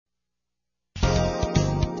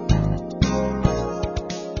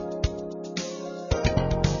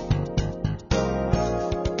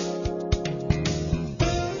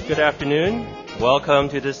Good afternoon. Welcome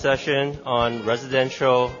to this session on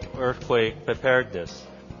residential earthquake preparedness.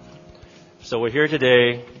 So we're here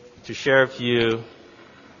today to share with you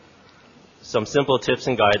some simple tips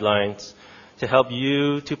and guidelines to help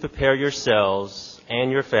you to prepare yourselves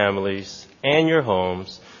and your families and your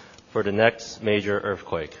homes for the next major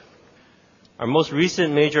earthquake. Our most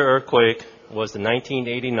recent major earthquake was the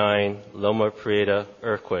 1989 Loma Prieta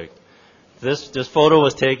earthquake. This photo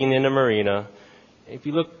was taken in the marina. If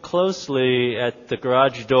you look closely at the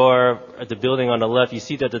garage door at the building on the left, you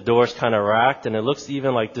see that the door's kind of racked, and it looks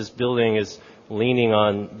even like this building is leaning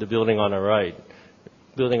on the building on the right. The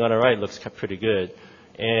building on the right looks pretty good,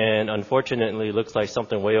 and unfortunately, it looks like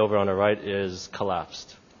something way over on the right is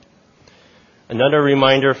collapsed. Another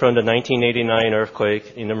reminder from the 1989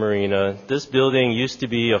 earthquake in the marina, this building used to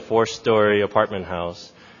be a 4-story apartment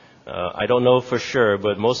house. I don't know for sure,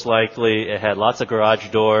 but most likely it had lots of garage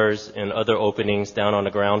doors and other openings down on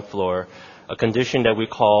the ground floor, a condition that we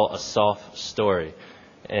call a soft story.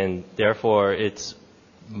 And therefore, it's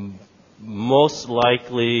most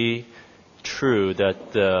likely true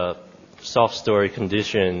that the soft story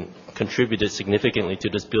condition contributed significantly to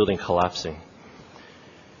this building collapsing.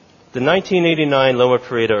 The 1989 Loma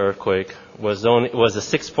Prieta earthquake was a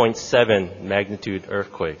 6.7 magnitude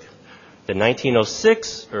earthquake. The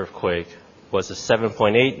 1906 earthquake was a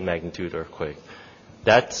 7.8 magnitude earthquake.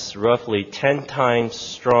 That's roughly 10 times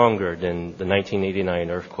stronger than the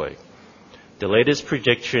 1989 earthquake. The latest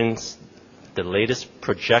projections by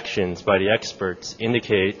the experts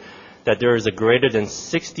indicate that there is a greater than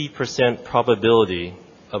 60% probability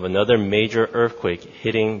of another major earthquake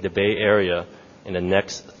hitting the Bay Area in the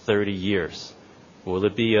next 30 years. Will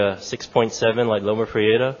it be a 6.7 like Loma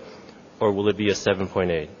Prieta, or will it be a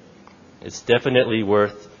 7.8? It's definitely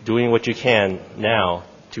worth doing what you can now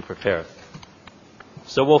to prepare.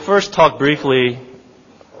 So we'll first talk briefly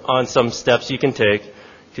on some steps you can take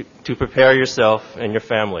to prepare yourself and your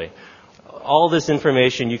family. All this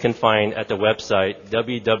information you can find at the website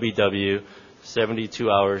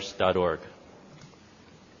www.72hours.org.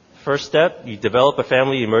 First step, you develop a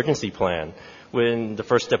family emergency plan. When the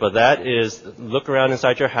first step of that is look around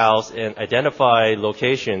inside your house and identify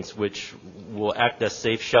locations which will act as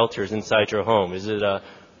safe shelters inside your home. Is it a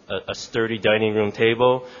sturdy dining room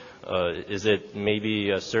table? Is it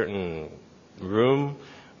maybe a certain room?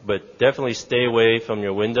 But definitely stay away from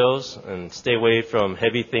your windows and stay away from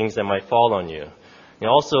heavy things that might fall on you. And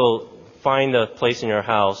also find a place in your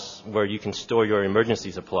house where you can store your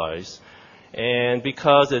emergency supplies. And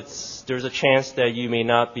because there's a chance that you may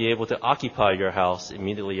not be able to occupy your house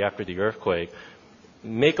immediately after the earthquake,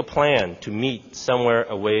 make a plan to meet somewhere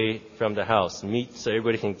away from the house. Meet so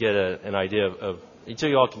everybody can get an idea so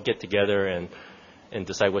you all can get together and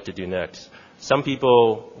decide what to do next. Some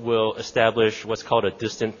people will establish what's called a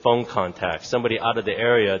distant phone contact, somebody out of the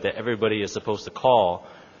area that everybody is supposed to call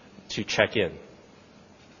to check in.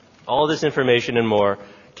 All this information and more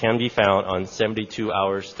can be found on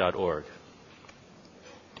 72hours.org.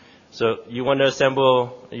 So you want to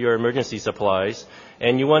assemble your emergency supplies,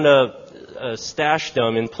 and you want to stash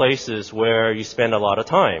them in places where you spend a lot of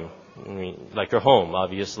time. I mean, like your home,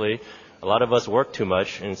 obviously. A lot of us work too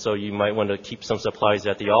much, and so you might want to keep some supplies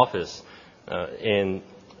at the office. And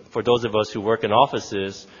for those of us who work in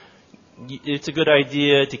offices, it's a good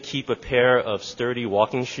idea to keep a pair of sturdy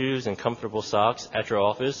walking shoes and comfortable socks at your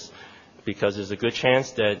office, because there's a good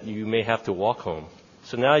chance that you may have to walk home.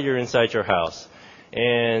 So now you're inside your house.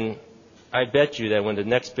 And I bet you that when the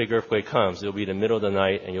next big earthquake comes, it'll be the middle of the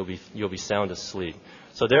night and you'll be sound asleep.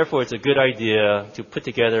 So therefore, it's a good idea to put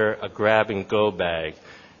together a grab-and-go bag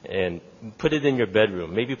and put it in your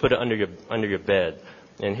bedroom. Maybe put it under your bed.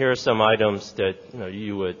 And here are some items that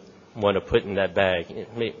you would want to put in that bag.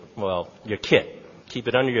 Your kit. Keep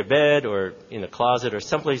it under your bed or in a closet or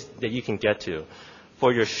someplace that you can get to.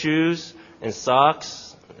 For your shoes and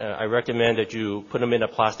socks, I recommend that you put them in a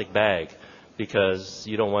plastic bag, because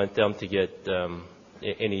you don't want them to get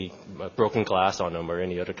any broken glass on them or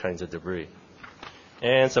any other kinds of debris.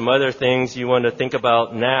 And some other things you want to think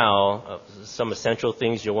about now, some essential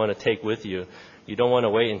things you want to take with you. You don't want to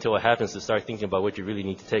wait until it happens to start thinking about what you really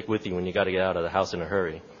need to take with you when you got to get out of the house in a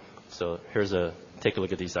hurry. So take a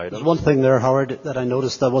look at these items. There's one thing there, Howard, that I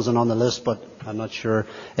noticed that wasn't on the list, but I'm not sure.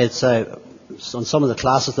 It's on some of the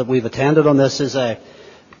classes that we've attended on this is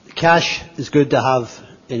cash is good to have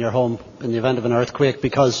in your home in the event of an earthquake,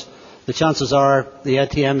 because the chances are the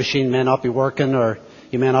ATM machine may not be working, or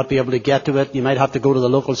you may not be able to get to it. You might have to go to the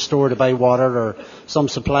local store to buy water or some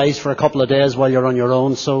supplies for a couple of days while you're on your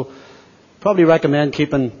own. So probably recommend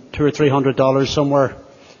keeping $200 or $300 somewhere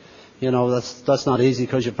That's not easy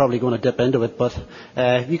because you're probably going to dip into it. But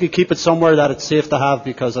you could keep it somewhere that it's safe to have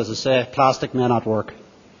because, as I say, plastic may not work.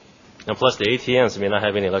 And plus the ATMs may not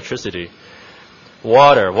have any electricity.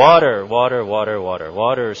 Water.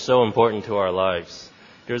 Water is so important to our lives.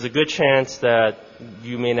 There's a good chance that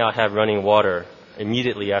you may not have running water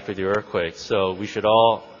immediately after the earthquake. So we should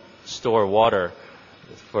all store water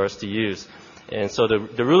for us to use. And so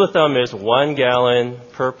the rule of thumb is 1 gallon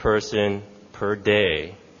per person per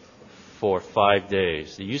day for 5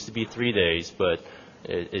 days. It used to be 3 days, but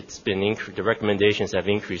the recommendations have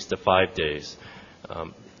increased to 5 days.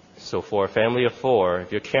 So for a family of 4,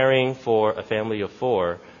 if you're caring for a family of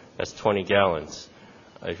 4, that's 20 gallons.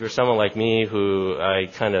 If you're someone like me who I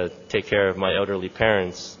kind of take care of my elderly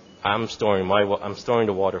parents, I'm storing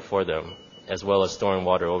the water for them, as well as storing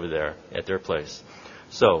water over there at their place.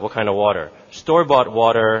 So what kind of water? Store-bought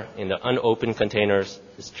water in the unopened containers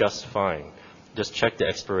is just fine. Just check the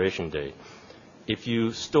expiration date. If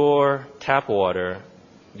you store tap water,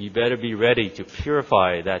 you better be ready to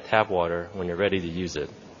purify that tap water when you're ready to use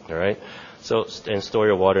it. All right? So, and store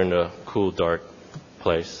your water in a cool, dark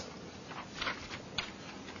place.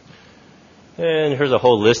 And here's a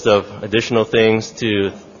whole list of additional things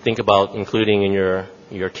to think about including in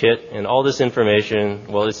your kit. And all this information,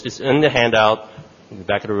 well, it's in the handout in the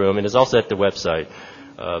back of the room, and it's also at the website.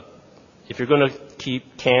 If you're going to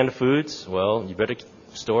keep canned foods, well, you better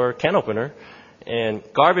store a can opener. And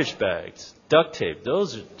garbage bags, duct tape,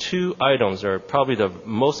 those 2 items are probably the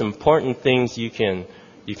most important things you can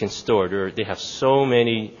store. They have so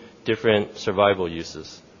many different survival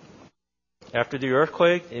uses. After the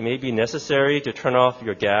earthquake, it may be necessary to turn off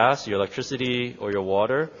your gas, your electricity, or your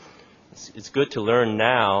water. It's good to learn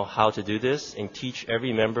now how to do this and teach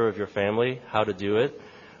every member of your family how to do it.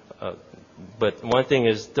 But one thing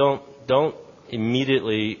is don't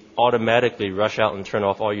immediately automatically rush out and turn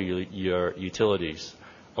off all your utilities.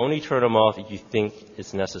 Only turn them off if you think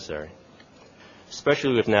it's necessary,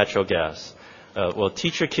 especially with natural gas. Well,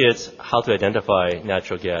 teach your kids how to identify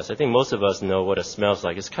natural gas. I think most of us know what it smells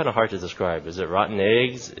like. It's kind of hard to describe. Is it rotten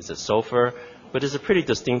eggs? Is it sulfur? But it's a pretty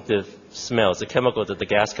distinctive smell. It's a chemical that the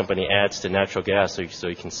gas company adds to natural gas so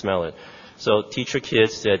you can smell it. So teach your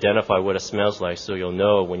kids to identify what it smells like so you'll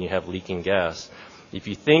know when you have leaking gas. If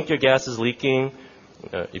you think your gas is leaking,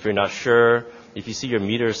 if you're not sure, if you see your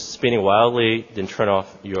meter spinning wildly, then turn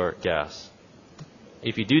off your gas.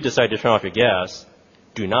 If you do decide to turn off your gas,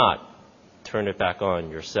 do not turn it back on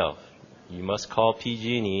yourself. You must call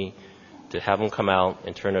PG&E to have them come out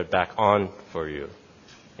and turn it back on for you.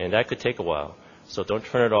 And that could take a while. So don't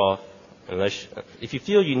turn it off if you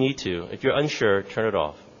feel you need to. If you're unsure, turn it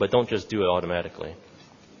off. But don't just do it automatically.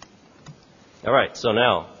 All right, so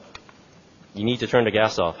now you need to turn the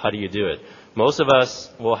gas off. How do you do it? Most of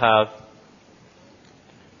us will have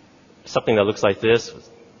something that looks like this,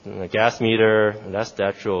 a gas meter, and that's the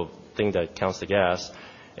actual thing that counts the gas.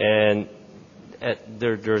 And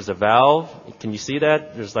there's a valve. Can you see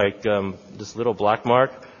that? There's like this little black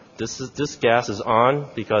mark. This gas is on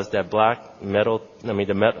because that black metal,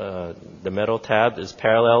 the metal tab is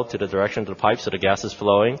parallel to the direction of the pipe, so the gas is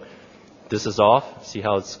flowing. This is off. See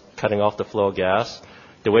how it's cutting off the flow of gas?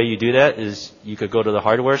 The way you do that is you could go to the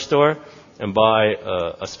hardware store and buy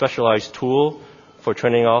a specialized tool for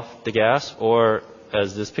turning off the gas, or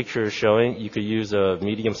as this picture is showing, you could use a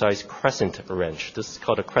medium-sized crescent wrench. This is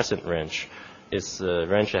called a crescent wrench. It's a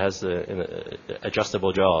wrench that has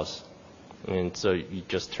adjustable jaws. And so you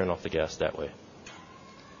just turn off the gas that way.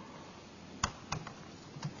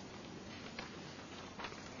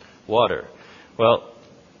 Water. Well,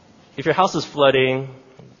 if your house is flooding,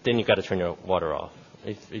 then you've got to turn your water off.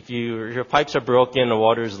 If your pipes are broken, the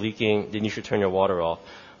water is leaking, then you should turn your water off.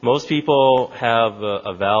 Most people have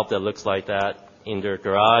a valve that looks like that in their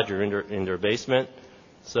garage or in their basement.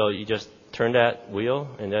 So you just turn that wheel,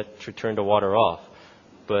 and that should turn the water off.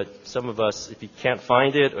 But some of us, if you can't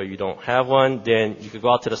find it or you don't have one, then you could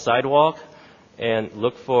go out to the sidewalk and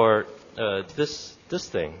look for this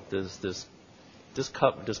thing, this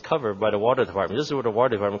cover by the water department. This is where the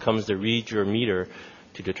water department comes to read your meter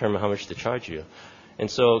to determine how much to charge you. And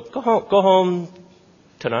so go home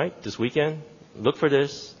tonight, this weekend, look for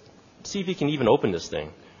this, see if you can even open this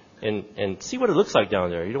thing, and see what it looks like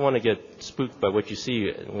down there. You don't want to get spooked by what you see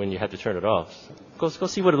when you have to turn it off. Go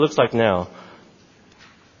see what it looks like now.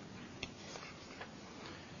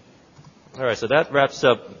 All right, so that wraps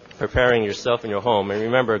up preparing yourself and your home. And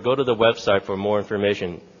remember, go to the website for more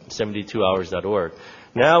information, 72hours.org.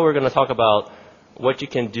 Now we're going to talk about what you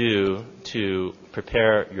can do to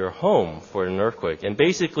prepare your home for an earthquake. And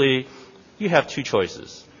basically, you have two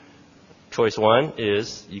choices. choice one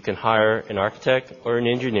is you can hire an architect or an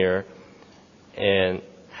engineer and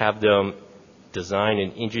have them design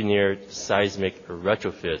an engineered seismic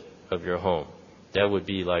retrofit of your home. That would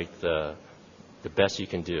be like the best you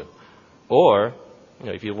can do. Or,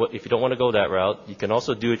 if you don't want to go that route, you can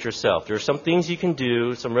also do it yourself. There are some things you can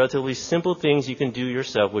do, some relatively simple things you can do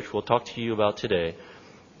yourself, which we'll talk to you about today,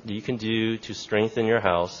 that you can do to strengthen your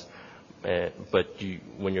house. But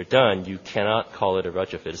when you're done, you cannot call it a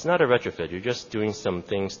retrofit. It's not a retrofit. You're just doing some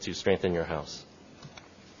things to strengthen your house.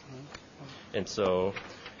 And so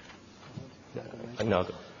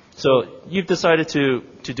you've decided to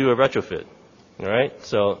do a retrofit, all right?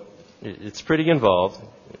 So it's pretty involved.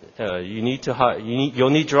 You'll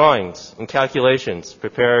need drawings and calculations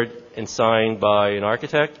prepared and signed by an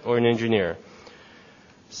architect or an engineer.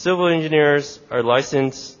 Civil engineers are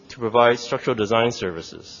licensed to provide structural design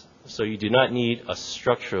services, so you do not need a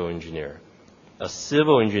structural engineer. A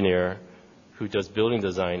civil engineer who does building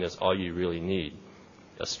design is all you really need.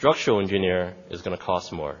 A structural engineer is going to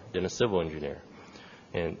cost more than a civil engineer.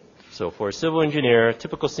 And so for a civil engineer,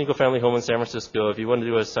 typical single-family home in San Francisco, if you want to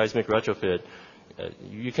do a seismic retrofit,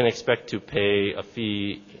 you can expect to pay a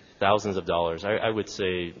fee thousands of dollars. I would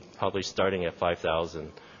say probably starting at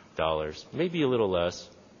 $5,000, maybe a little less,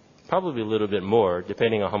 probably a little bit more,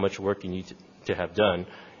 depending on how much work you need to have done.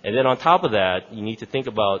 And then on top of that, you need to think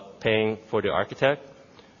about paying for the architect,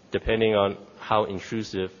 depending on how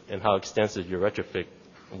intrusive and how extensive your retrofit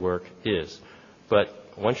work is.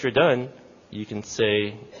 But once you're done, you can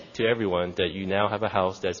say to everyone that you now have a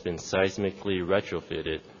house that's been seismically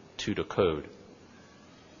retrofitted to the code.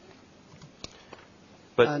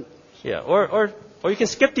 But or you can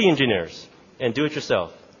skip the engineers and do it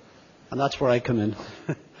yourself. And that's where I come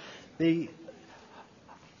in.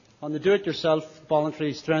 On the do-it-yourself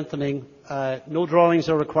voluntary strengthening, no drawings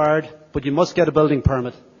are required, but you must get a building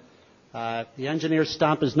permit. The engineer's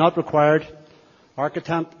stamp is not required.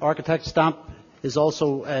 Architect stamp is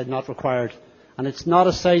also not required. And it's not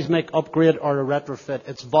a seismic upgrade or a retrofit.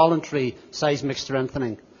 It's voluntary seismic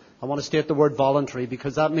strengthening. I want to state the word voluntary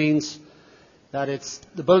because that means that it's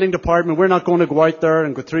the building department. We're not going to go out there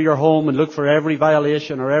and go through your home and look for every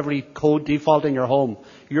violation or every code default in your home.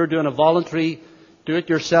 You're doing a voluntary,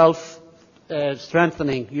 do-it-yourself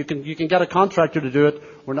strengthening. You can get a contractor to do it.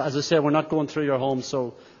 As I said, we're not going through your home.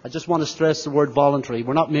 So I just want to stress the word voluntary.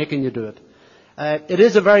 We're not making you do it. It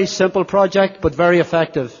is a very simple project, but very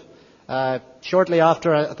effective. Shortly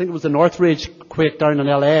after, I think it was the Northridge quake down in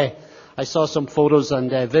LA, I saw some photos and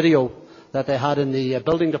video that they had in the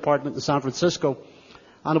building department in San Francisco.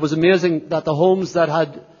 And it was amazing that the homes that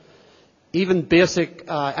had even basic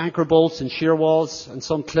anchor bolts and shear walls and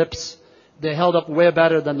some clips, they held up way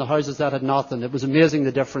better than the houses that had nothing. It was amazing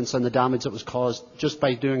the difference and the damage that was caused just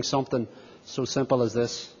by doing something so simple as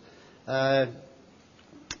this.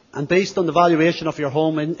 And based on the valuation of your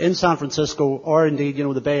home in San Francisco or indeed,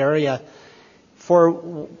 the Bay Area, for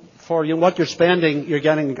what you're spending, you're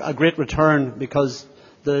getting a great return because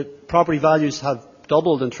the property values have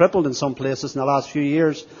doubled and tripled in some places in the last few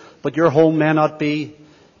years, but your home may not be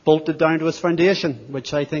bolted down to its foundation,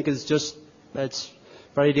 which I think is it's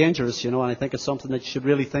very dangerous, and I think it's something that you should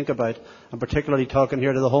really think about, and particularly talking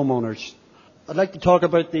here to the homeowners. I'd like to talk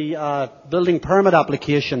about the building permit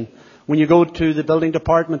application. When you go to the building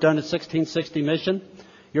department down at 1660 Mission,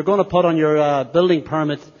 you're going to put on your building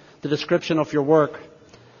permit the description of your work.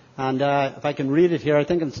 And if I can read it here, I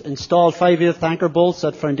think it's install 5/8 anchor bolts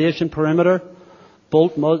at foundation perimeter.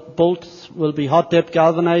 Bolts will be hot dipped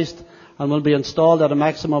galvanized and will be installed at a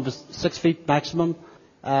maximum of 6 feet maximum.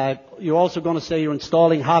 You're also going to say you're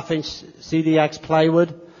installing 1/2-inch CDX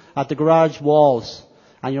plywood at the garage walls.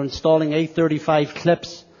 And you're installing 835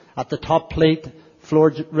 clips at the top plate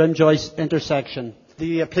floor rim joist intersection.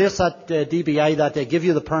 The place at DBI that they give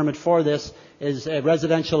you the permit for this is a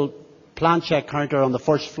residential plan check counter on the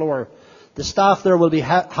first floor. The staff there will be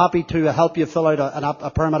happy to help you fill out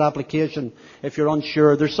a permit application if you're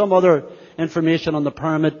unsure. There's some other information on the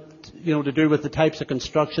permit, to do with the types of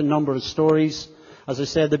construction, number of stories. As I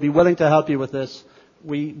said, they'd be willing to help you with this.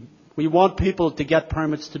 We want people to get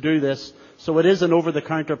permits to do this. So it is an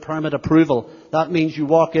over-the-counter permit approval. That means you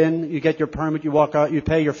walk in, you get your permit, you walk out, you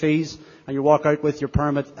pay your fees, and you walk out with your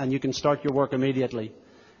permit, and you can start your work immediately.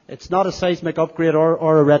 It's not a seismic upgrade or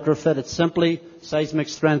a retrofit. It's simply seismic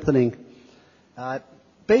strengthening.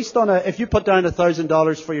 Based on if you put down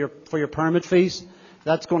 $1,000 for your permit fees,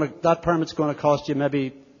 that permit's going to cost you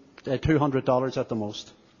maybe $200 at the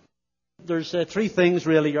most. There's 3 things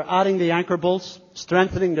really. You're adding the anchor bolts,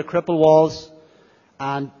 strengthening the cripple walls,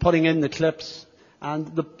 and putting in the clips.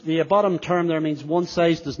 And the bottom term there means one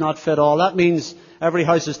size does not fit all. That means every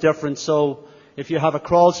house is different. So if you have a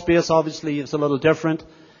crawl space, obviously it's a little different.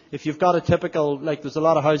 If you've got a typical, like there's a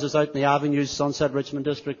lot of houses out in the avenues, Sunset, Richmond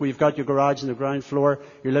District, where you've got your garage on the ground floor,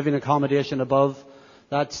 your living accommodation above.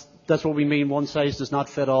 That's what we mean, one size does not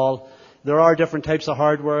fit all. There are different types of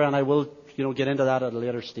hardware, and I will, get into that at a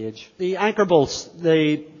later stage. The anchor bolts,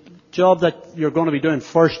 the job that you're going to be doing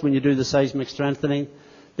first when you do the seismic strengthening.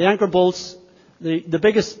 The anchor bolts, the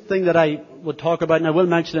biggest thing that I would talk about, and I will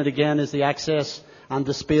mention it again, is the access and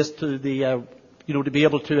the space to the, to be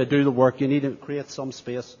able to do the work. You need to create some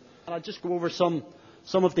space. And I'll just go over some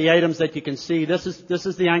of the items that you can see. This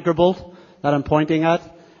is the anchor bolt that I'm pointing at.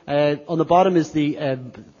 On the bottom is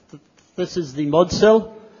this is the mud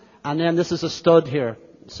sill, and then this is a stud here.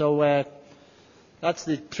 So that's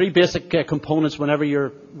the three basic components whenever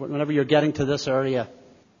you're getting to this area.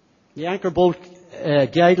 The anchor bolt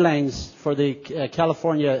guidelines for the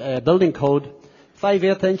California Building Code: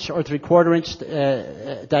 5/8 inch or 3/4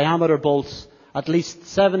 inch diameter bolts, at least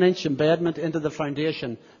 7-inch embedment into the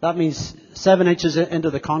foundation. That means 7 inches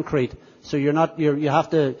into the concrete. So you have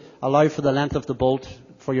to allow for the length of the bolt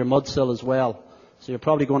for your mud sill as well. So you're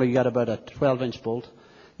probably going to get about a 12-inch bolt.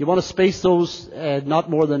 You want to space those not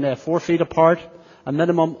more than 4 feet apart, a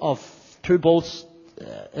minimum of 2 bolts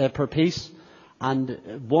per piece, and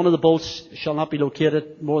one of the bolts shall not be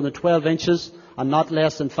located more than 12 inches and not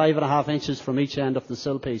less than 5.5 inches from each end of the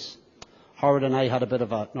sill piece. Howard and I had a bit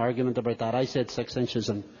of an argument about that. I said 6 inches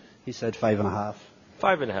and he said 5.5.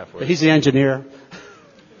 5.5 works. He's the engineer.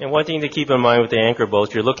 And one thing to keep in mind with the anchor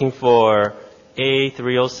bolts, you're looking for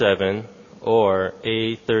A307 or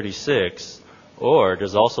A36, or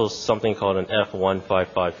there's also something called an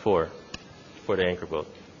F1554 for the anchor bolt.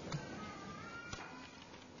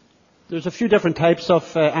 There's a few different types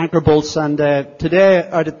of anchor bolts, and today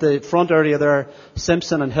out at the front area there,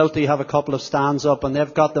 Simpson and Hilti have a couple of stands up, and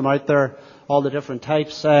they've got them out there, all the different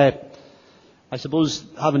types. I suppose,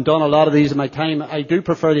 having done a lot of these in my time, I do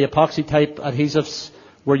prefer the epoxy type adhesives,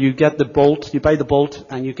 where you get the bolt, you buy the bolt,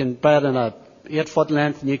 and you can buy it in a 8-foot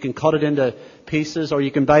length, and you can cut it into pieces, or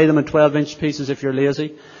you can buy them in 12-inch pieces if you're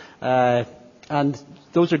lazy. And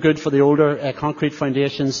those are good for the older concrete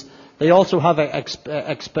foundations. They also have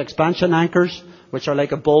expansion anchors, which are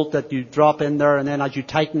like a bolt that you drop in there, and then as you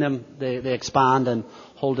tighten them, they expand and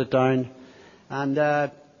hold it down. And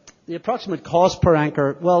the approximate cost per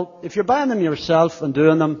anchor, well, if you're buying them yourself and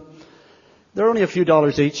doing them, they're only a few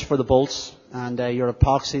dollars each for the bolts, and your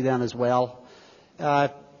epoxy then as well.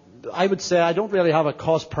 I would say I don't really have a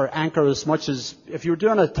cost per anchor as much as if you're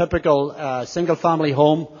doing a typical single-family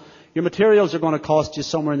home. Your materials are going to cost you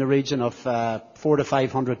somewhere in the region of $400 to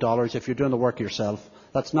 $500 if you're doing the work yourself.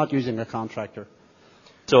 That's not using a contractor.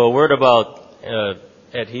 So a word about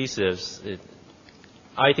adhesives.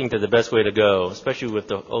 I think that the best way to go, especially with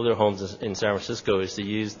the older homes in San Francisco, is to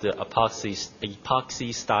use the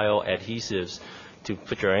epoxy style adhesives to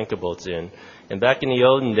put your anchor bolts in. And back in the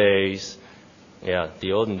olden days,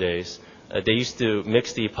 they used to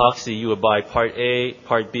mix the epoxy. You would buy part A,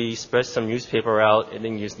 part B, spread some newspaper out, and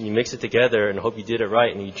then you mix it together and hope you did it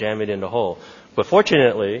right, and you jam it in the hole. But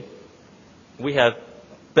fortunately, we have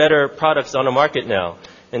better products on the market now.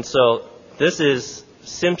 And so this is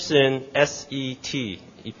Simpson SET,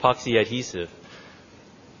 epoxy adhesive,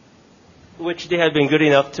 which they have been good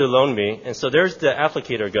enough to loan me. And so there's the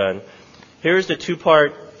applicator gun. Here's the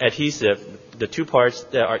 2-part adhesive, the 2 parts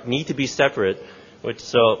that need to be separate,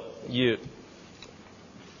 so you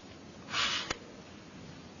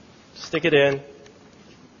stick it in,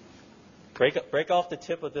 break off the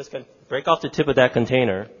tip of that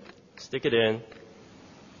container, stick it in,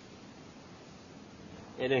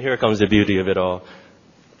 and then here comes the beauty of it all.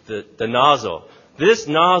 The nozzle. This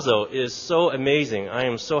nozzle is so amazing. I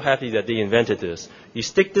am so happy that they invented this. You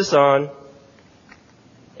stick this on,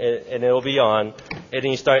 and it'll be on, and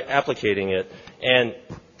then you start applicating it. And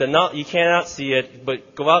you cannot see it,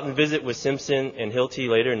 but go out and visit with Simpson and Hilti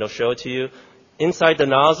later, and they'll show it to you. Inside the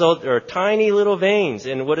nozzle, there are tiny little veins,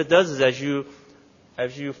 and what it does is as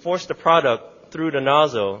you force the product through the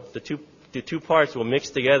nozzle, the two parts will mix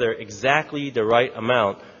together exactly the right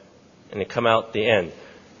amount, and they come out the end.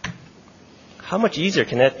 How much easier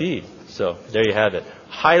can that be? So there you have it.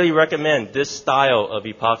 Highly recommend this style of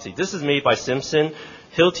epoxy. This is made by Simpson.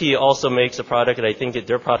 Hilti also makes a product, and I think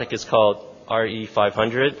their product is called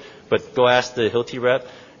RE500, but go ask the Hilti rep.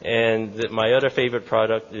 And my other favorite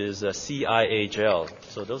product is CIA Gel.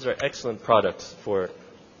 So those are excellent products for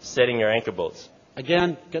setting your anchor bolts.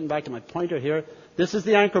 Again, getting back to my pointer here, this is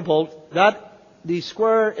the anchor bolt. The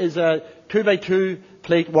square is a 2x2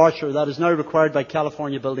 plate washer that is now required by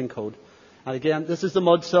California Building Code. And again, this is the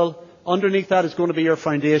mud sill. Underneath that is going to be your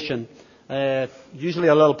foundation. Usually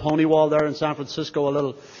a little pony wall there in San Francisco, a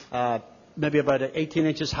little, maybe about 18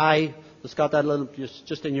 inches high. It's got that little,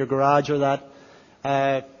 just in your garage or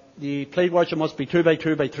that. The plate washer must be 2 by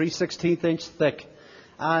 2 by 3/16 inch thick.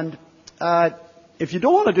 And if you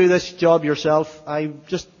don't want to do this job yourself, I'm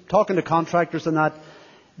just talking to contractors and that,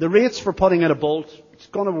 the rates for putting in a bolt, it's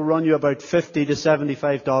going to run you about $50 to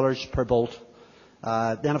 $75 per bolt.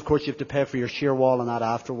 Then of course you have to pay for your shear wall and that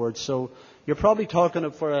afterwards. So you're probably talking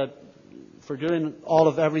for doing all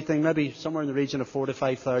of everything, maybe somewhere in the region of $4,000 to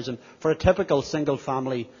 $5,000 for a typical single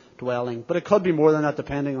family dwelling. But it could be more than that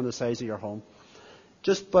depending on the size of your home.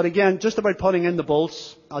 But again, just about putting in the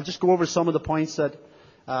bolts, I'll just go over some of the points that,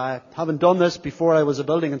 having done this before I was a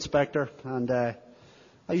building inspector, and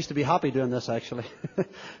I used to be happy doing this actually.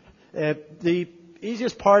 The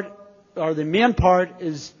easiest part, or the main part,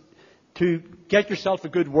 is to get yourself a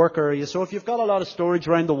good work area. So if you've got a lot of storage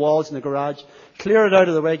around the walls in the garage, clear it out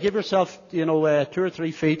of the way. Give yourself, 2 or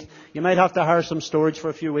 3 feet. You might have to hire some storage for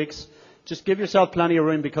a few weeks. Just give yourself plenty of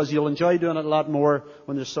room because you'll enjoy doing it a lot more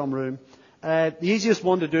when there's some room. The easiest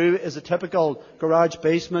one to do is a typical garage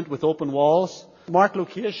basement with open walls. Mark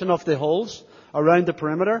location of the holes around the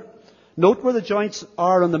perimeter. Note where the joints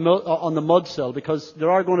are on the mud sill, because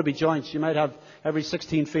there are going to be joints. You might have every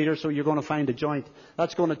 16 feet or so you're going to find a joint.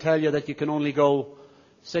 That's going to tell you that you can only go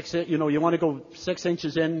you want to go 6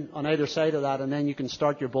 inches in on either side of that, and then you can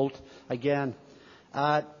start your bolt again.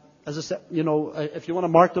 As I said, if you want to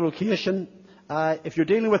mark the location, if you're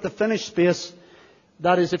dealing with the finished space,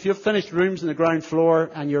 that is, if you've finished rooms in the ground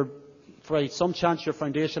floor and for some chance your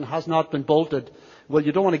foundation has not been bolted, well,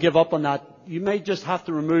 you don't want to give up on that. You may just have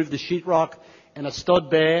to remove the sheetrock in a stud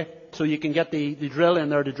bay so you can get the drill in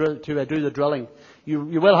there to do the drilling.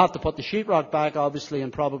 You will have to put the sheetrock back, obviously,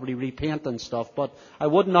 and probably repaint and stuff. But that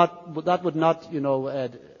would not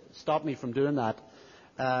stop me from doing that.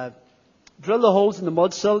 Drill the holes in the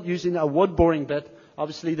mud sill using a wood boring bit.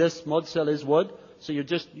 Obviously, this mud sill is wood, so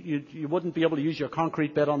you wouldn't be able to use your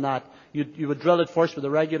concrete bit on that. You would drill it first with a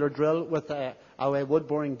regular drill with a wood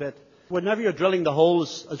boring bit. Whenever you're drilling the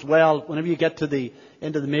holes as well, whenever you get into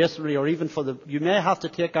the masonry, or even you may have to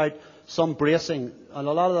take out some bracing. And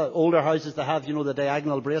a lot of the older houses that have, the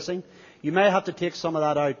diagonal bracing, you may have to take some of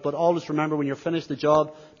that out. But always remember when you're finished the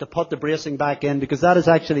job to put the bracing back in, because that is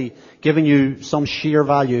actually giving you some shear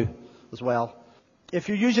value as well. If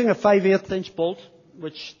you're using a 5/8 inch bolt,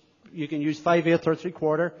 which you can use 5/8 or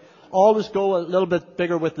 3/4, always go a little bit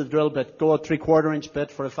bigger with the drill bit. Go a 3/4 inch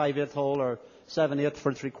bit for a 5/8 hole, or 7/8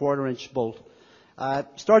 for a 3/4 inch bolt.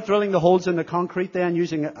 Start drilling the holes in the concrete then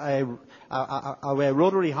using a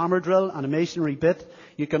rotary hammer drill and a masonry bit.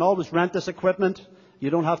 You can always rent this equipment. You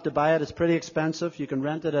don't have to buy it. It's pretty expensive. You can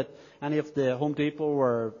rent it at any of the Home Depot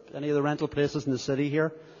or any of the rental places in the city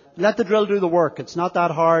here. Let the drill do the work. It's not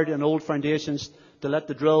that hard in old foundations to let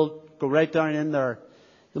the drill go right down in there.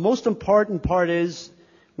 The most important part is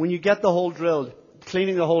when you get the hole drilled,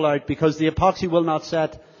 cleaning the hole out, because the epoxy will not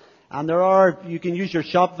set. And you can use your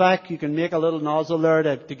shop vac, you can make a little nozzle there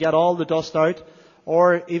to get all the dust out.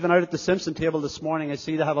 Or even out at the Simpson table this morning, I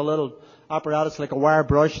see they have a little apparatus like a wire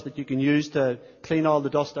brush that you can use to clean all the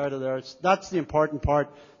dust out of there. That's the important part.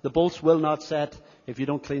 The bolts will not set if you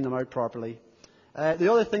don't clean them out properly. The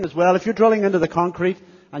other thing as well, if you're drilling into the concrete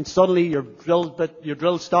and suddenly your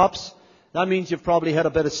drill stops, that means you've probably had a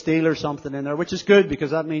bit of steel or something in there, which is good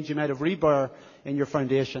because that means you might have rebar in your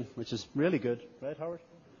foundation, which is really good. Right, Howard?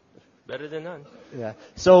 Better than none. Yeah.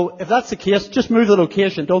 So if that's the case, just move the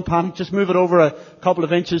location. Don't panic. Just move it over a couple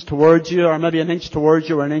of inches towards you, or maybe an inch towards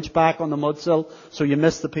you, or an inch back on the mud sill, so you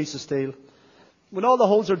miss the piece of steel. When all the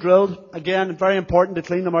holes are drilled, again, very important to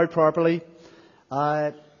clean them out properly.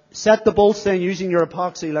 Set the bolts then using your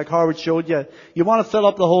epoxy, like Howard showed you. You want to fill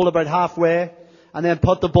up the hole about halfway, and then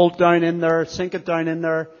put the bolt down in there, sink it down in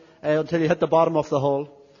there until you hit the bottom of the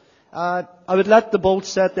hole. I would let the bolt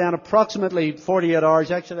set down approximately 48 hours.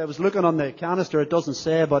 Actually, I was looking on the canister. It doesn't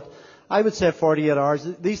say, but I would say 48 hours.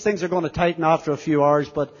 These things are going to tighten after a few hours,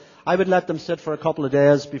 but I would let them sit for a couple of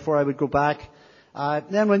days before I would go back.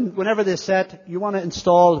 Then whenever they set, you want to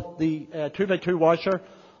install the 2x2 washer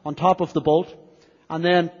on top of the bolt, and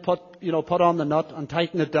then put on the nut and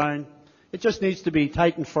tighten it down. It just needs to be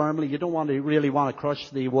tightened firmly. You don't really want to crush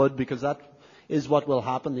the wood, because that is what will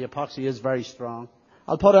happen. The epoxy is very strong.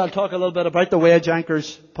 I'll talk a little bit about the wedge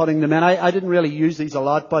anchors, putting them in. I didn't really use these a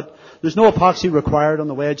lot, but there's no epoxy required on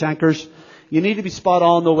the wedge anchors. You need to be spot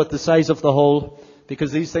on though with the size of the hole,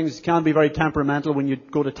 because these things can be very temperamental when you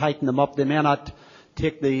go to tighten them up. They may not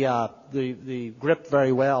take the grip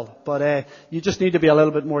very well, but you just need to be a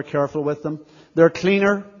little bit more careful with them. They're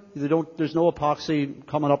cleaner There's no epoxy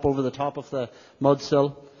coming up over the top of the mud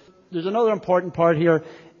sill. There's another important part here.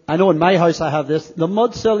 I know in my house I have this. The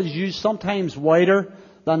mud sill is used sometimes wider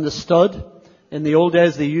than the stud. In the old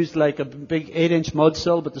days they used like a big 8-inch mud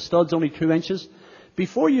sill, but the stud's only 2 inches.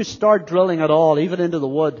 Before you start drilling at all, even into the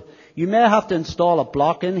wood, you may have to install a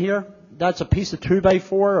block in here. That's a piece of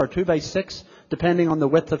 2x4 or 2x6, depending on the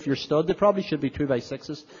width of your stud. They probably should be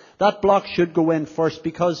 2x6s. That block should go in first,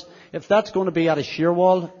 because if that's going to be at a shear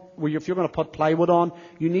wall, if you're going to put plywood on,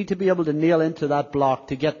 you need to be able to nail into that block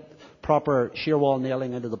to get proper shear wall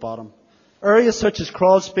nailing into the bottom. Areas such as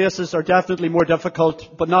crawl spaces are definitely more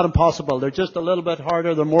difficult, but not impossible. They're just a little bit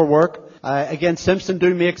harder. They're more work. Again, Simpson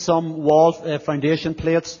do make some wall foundation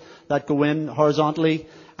plates that go in horizontally,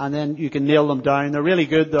 and then you can nail them down. They're really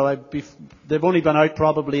good, though. They've only been out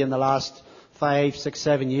probably in the last 5, 6,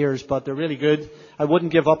 7 years, but they're really good. I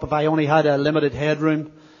wouldn't give up if I only had a limited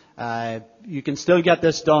headroom. You can still get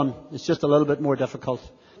this done. It's just a little bit more difficult.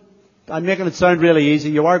 I'm making it sound really easy.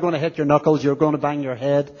 You are going to hit your knuckles. You're going to bang your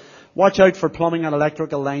head. Watch out for plumbing and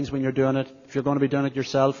electrical lines when you're doing it. If you're going to be doing it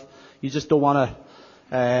yourself, you just don't want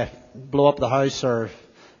to blow up the house or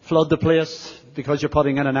flood the place because you're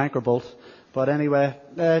putting in an anchor bolt. But anyway,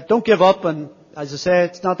 don't give up. And as I say,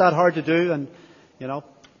 it's not that hard to do. And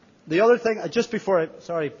the other thing, just before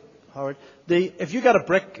sorry, Howard, if you got a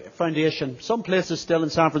brick foundation, some places still in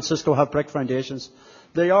San Francisco have brick foundations.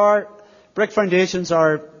 Brick foundations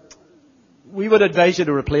are. We would advise you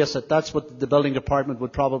to replace it. That's what the building department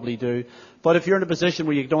would probably do. But if you're in a position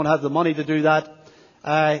where you don't have the money to do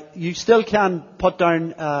that, you still can put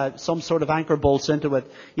down some sort of anchor bolts into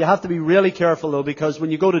it. You have to be really careful, though, because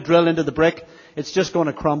when you go to drill into the brick, it's just going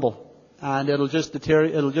to crumble, and it'll just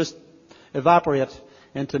deteriorate. It'll just evaporate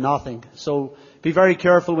into nothing. So be very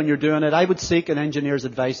careful when you're doing it. I would seek an engineer's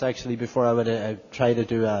advice actually before I would try to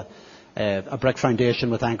do a brick foundation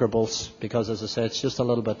with anchor bolts, because, as I said, it's just a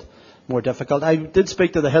little bit more difficult. I did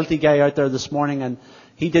speak to the Hilti guy out there this morning, and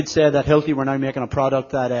he did say that Hilti were now making a product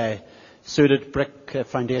that suited brick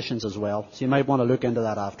foundations as well. So you might want to look into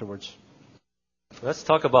that afterwards. Let's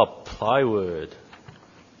talk about plywood.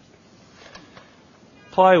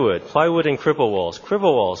 Plywood and cripple walls.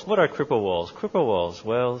 Cripple walls. What are cripple walls? Cripple walls.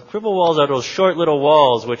 Well, cripple walls are those short little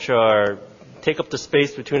walls which take up the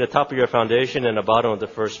space between the top of your foundation and the bottom of the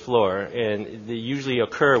first floor, and they usually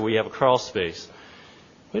occur where you have a crawl space.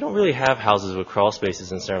 We don't really have houses with crawl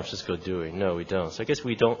spaces in San Francisco, do we? No, we don't. So I guess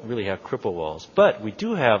we don't really have cripple walls. But we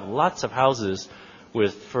do have lots of houses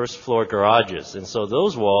with first floor garages. And so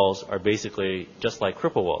those walls are basically just like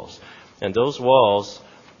cripple walls. And those walls,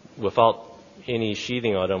 without any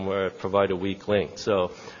sheathing on them, provide a weak link.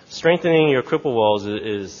 So strengthening your cripple walls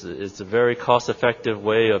is a very cost-effective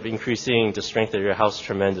way of increasing the strength of your house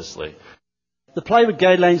tremendously. The plywood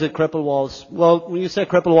guidelines at cripple walls. Well, when you say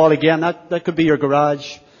cripple wall again, that could be your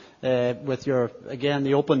garage with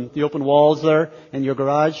the open walls there in your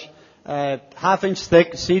garage. 1/2-inch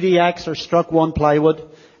thick CDX or struck 1 plywood.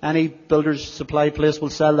 Any builder's supply place will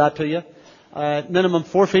sell that to you. Minimum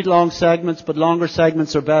 4 feet long segments, but longer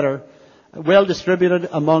segments are better. Well distributed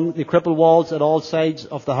among the cripple walls at all sides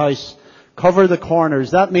of the house. Cover the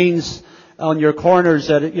corners. That means on your corners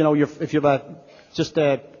that if you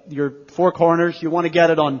have your 4 corners, you want to get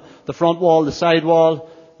it on the front wall, the side wall,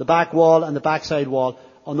 the back wall, and the backside wall.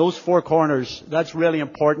 On those 4 corners, that's really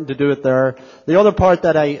important to do it there. The other part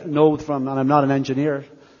that I know from, and I'm not an engineer,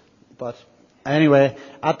 but anyway,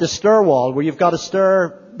 at the stair wall, where you've got a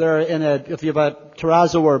stair there if you've a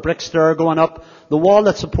terrazzo or a brick stair going up, the wall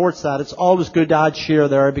that supports that, it's always good to add shear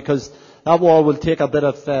there, because that wall will take a bit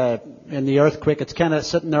of, in the earthquake, it's kind of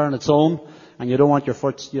sitting there on its own, and you don't want your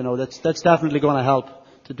foot, that's definitely going to help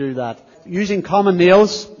to do that. Using common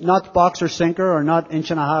nails, not box or sinker, or not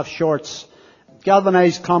 1.5-inch shorts.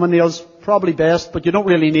 Galvanized common nails, probably best, but you don't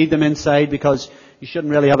really need them inside because you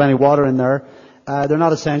shouldn't really have any water in there. They're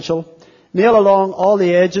not essential. Nail along all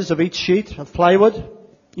the edges of each sheet of plywood.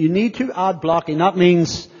 You need to add blocking. That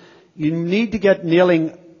means you need to get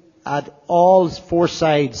nailing at all 4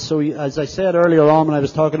 sides. So as I said earlier on when I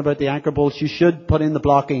was talking about the anchor bolts, you should put in the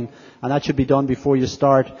blocking, and that should be done before you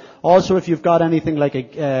start. Also, if you've got anything like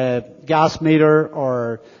a gas meter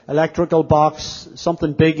or electrical box,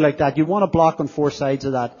 something big like that, you want to block on 4 sides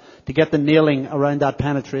of that to get the nailing around that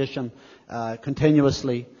penetration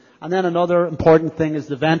continuously. And then another important thing is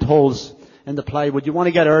the vent holes in the plywood. You want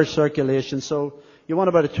to get air circulation, so you want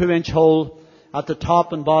about a 2-inch hole at the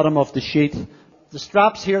top and bottom of the sheet. The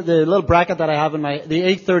straps here, the little bracket that I have in the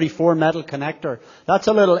 834 metal connector, that's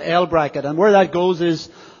a little L bracket. And where that goes is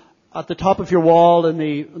at the top of your wall in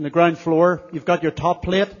the ground floor, you've got your top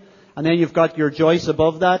plate, and then you've got your joist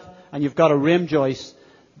above that, and you've got a rim joist.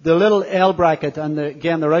 the little L bracket and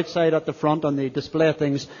again the right side at the front on the display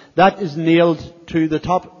things, that is nailed to the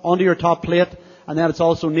top, onto your top plate, and then it's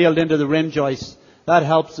also nailed into the rim joist. That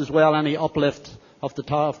helps as well any uplift of the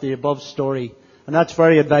top, of the above story. And that's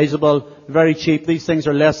very advisable, very cheap. These things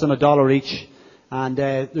are less than $1 each. And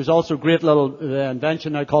there's also a great little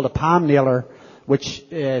invention now called a palm nailer, which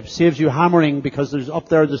saves you hammering because there's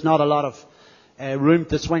not a lot of room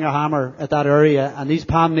to swing a hammer at that area. And these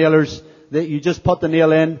palm nailers, you just put the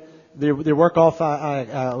nail in, they work off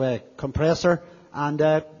a compressor, and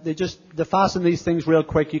they fasten these things real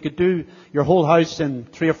quick. You could do your whole house in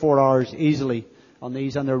 3 or 4 hours easily on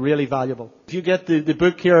these, and they're really valuable. If you get the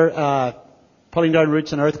book here, Pulling Down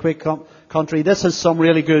Roots in Earthquake Country, this has some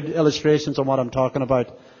really good illustrations on what I'm talking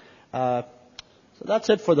about. So that's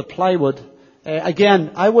it for the plywood.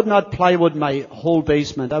 Again, I would not plywood my whole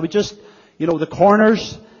basement. I would just, the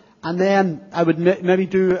corners, and then I would maybe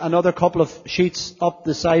do another couple of sheets up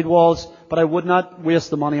the side walls, but I would not waste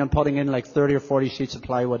the money on putting in like 30 or 40 sheets of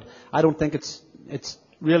plywood. I don't think it's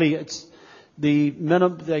the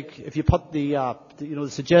minimum, like if you put the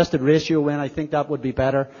suggested ratio in, I think that would be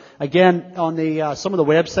better. Again, on some of the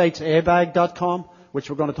websites, abag.com, which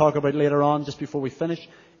we're going to talk about later on just before we finish,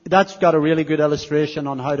 that's got a really good illustration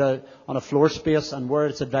on on a floor space and where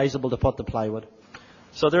it's advisable to put the plywood.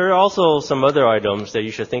 So there are also some other items that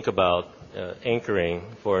you should think about anchoring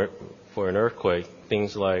for an earthquake.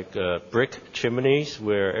 Things like brick chimneys,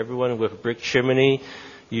 where everyone with a brick chimney,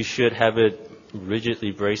 you should have it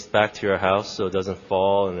rigidly braced back to your house so it doesn't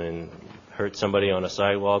fall and then hurt somebody on a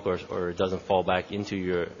sidewalk, or it doesn't fall back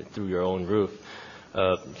through your own roof.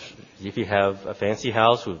 If you have a fancy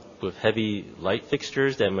house with heavy light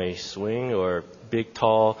fixtures that may swing, or big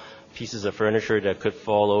tall pieces of furniture that could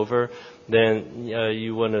fall over, then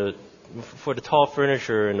you want to, for the tall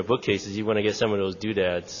furniture and the bookcases, you want to get some of those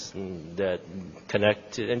doodads that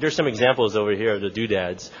connect to, and there's some examples over here of the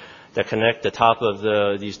doodads that connect the top of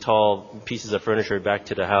these tall pieces of furniture back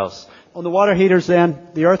to the house. On the water heaters then,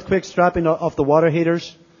 the earthquake strapping of the water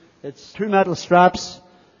heaters, it's 2 metal straps,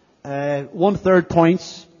 1/3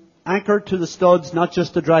 points, anchored to the studs, not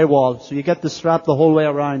just the drywall. So you get the strap the whole way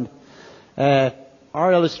around.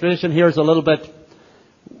 Our illustration here is a little bit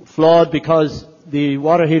flawed because the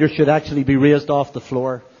water heater should actually be raised off the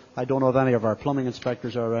floor. I don't know if any of our plumbing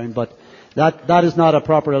inspectors are around, but that is not a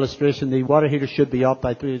proper illustration. The water heater should be up,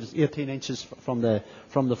 I think it's 18 inches from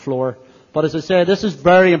the floor. But as I say, this is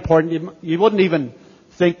very important. You wouldn't even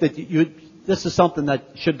think that this is something that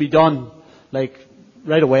should be done like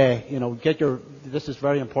right away. This is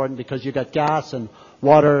very important because you got gas and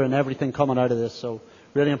water and everything coming out of this. So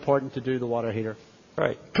really important to do the water heater.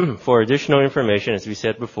 Right. For additional information, as we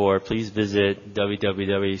said before, please visit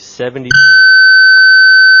www.70.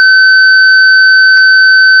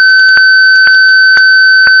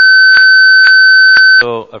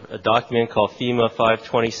 A document called FEMA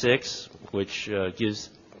 526, which gives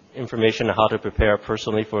information on how to prepare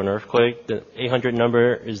personally for an earthquake. The 800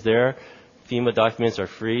 number is there. FEMA documents are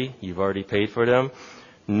free. You've already paid for them.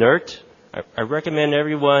 NERT, I recommend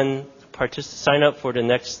everyone sign up for the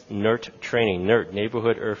next NERT training. NERT,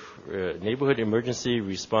 Neighborhood Emergency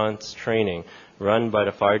Response Training, run by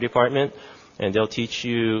the fire department, and they'll teach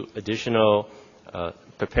you additional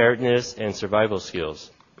preparedness and survival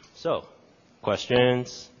skills. So,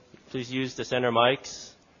 questions? Please use the center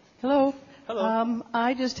mics. Hello. Hello.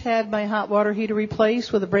 I just had my hot water heater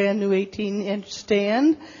replaced with a brand new 18-inch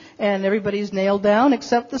stand, and everybody's nailed down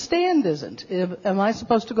except the stand isn't. Am I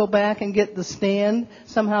supposed to go back and get the stand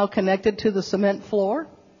somehow connected to the cement floor?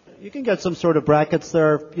 You can get some sort of brackets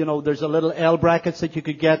there. There's a little L brackets that you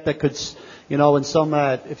could get that could, in some,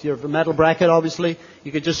 if you have a metal bracket, obviously,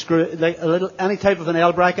 you could just screw like any type of an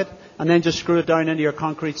L bracket, and then just screw it down into your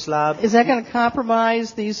concrete slab. Is that going to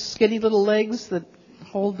compromise these skinny little legs that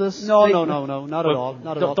hold this? No, not at all.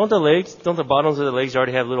 Not at all. Don't the bottoms of the legs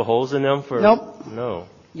already have little holes in them? Nope. No.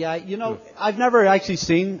 Yeah, I've never actually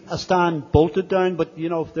seen a stand bolted down, but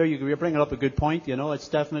there you go. You're bringing up a good point. It's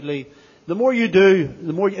definitely. The more you do,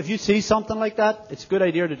 the more, if you see something like that, it's a good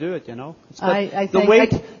idea to do it, It's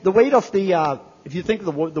the weight of if you think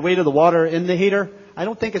of the weight of the water in the heater, I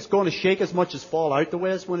don't think it's going to shake as much as fall out the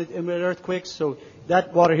ways when it earthquakes. So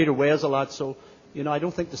that water heater weighs a lot. So, I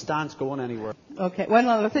don't think the stand's going anywhere. Okay. One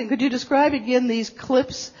other thing. Could you describe again these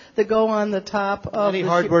clips that go on the top of any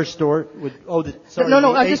hardware store would,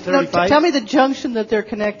 tell me the junction that they're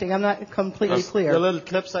connecting. I'm not completely clear. The little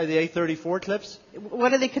clips are the 834 clips.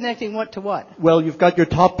 What are they connecting what to what? Well, you've got your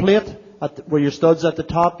top plate where your stud's at the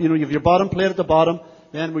top. You have your bottom plate at the bottom.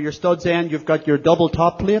 Then where your studs end, you've got your double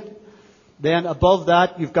top plate. Then above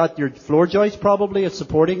that, you've got your floor joist probably, it's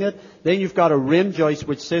supporting it. Then you've got a rim joist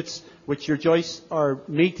which your joists are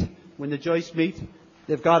meet. When the joists meet,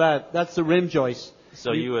 that's the rim joist.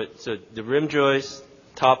 So so the rim joist,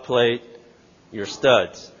 top plate, your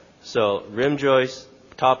studs. So rim joist,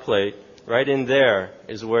 top plate, right in there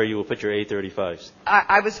is where you will put your A35s.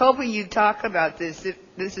 I was hoping you'd talk about this.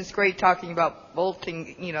 This is great talking about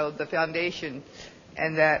bolting, the foundation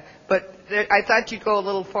and that. But I thought you'd go a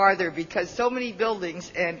little farther because so many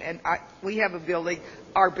buildings, we have a building,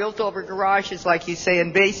 are built over garages, like you say,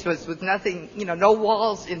 and basements with nothing, no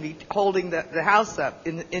walls holding the house up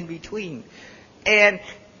in between. And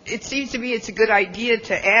it seems to me it's a good idea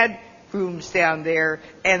to add rooms down there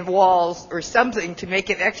and walls or something to make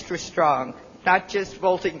it extra strong, not just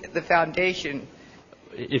bolting the foundation.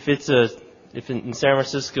 If in San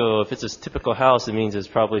Francisco, if it's a typical house, it means it's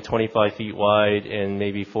probably 25 feet wide and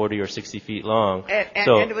maybe 40 or 60 feet long.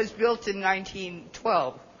 And it was built in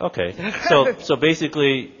 1912. Okay. So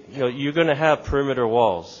basically, you're going to have perimeter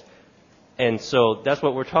walls. And so that's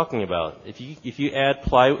what we're talking about. If you add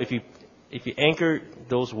plywood, if you anchor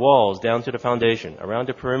those walls down to the foundation around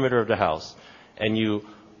the perimeter of the house and you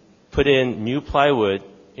put in new plywood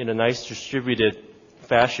in a nice distributed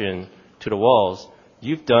fashion to the walls,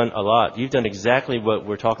 you've done a lot. You've done exactly what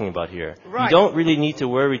we're talking about here. Right. You don't really need to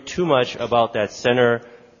worry too much about that center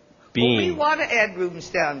beam. Well, we want to add rooms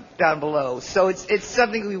down below, so it's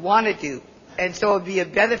something we want to do, and so it'd be a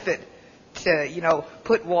benefit to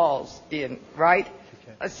put walls in, right?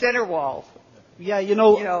 Okay. A center wall. Yeah,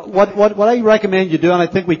 what I recommend you do, and I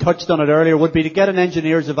think we touched on it earlier, would be to get an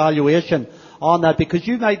engineer's evaluation on that, because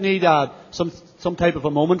you might need some type of a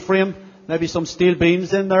moment frame, maybe some steel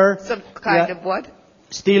beams in there. Some kind of what?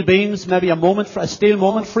 Steel beams, maybe a steel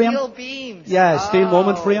moment frame. Steel beams. Yeah, steel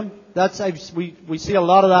moment frame. We see a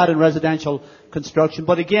lot of that in residential construction.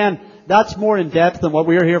 But again, that's more in depth than what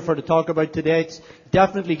we're here for to talk about today. It's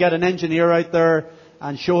definitely get an engineer out there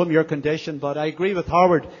and show him your condition. But I agree with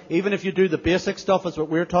Howard. Even if you do the basic stuff, as what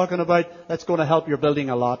we're talking about, that's going to help your building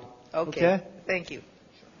a lot. Okay? Thank you.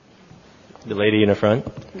 The lady in the front.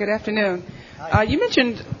 Good afternoon. You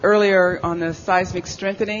mentioned earlier on the seismic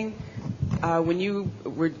strengthening, when you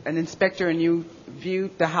were an inspector and you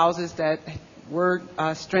viewed the houses that were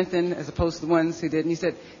strengthened as opposed to the ones who didn't, you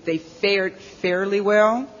said they fared fairly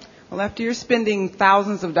well. Well, after you're spending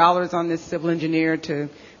thousands of dollars on this civil engineer to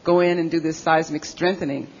go in and do this seismic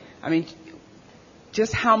strengthening, I mean,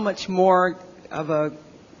 just how much more of a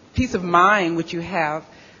peace of mind would you have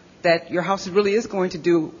that your house really is going to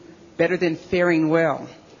do better than faring well?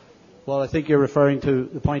 Well, I think you're referring to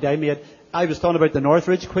the point I made. I was talking about the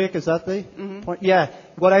Northridge quake, is that the point? Yeah.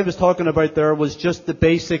 What I was talking about there was just the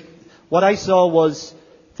basic. What I saw was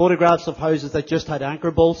photographs of houses that just had anchor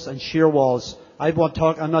bolts and shear walls. I'm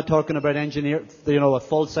not talking about a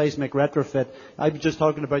full seismic retrofit. I'm just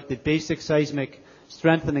talking about the basic seismic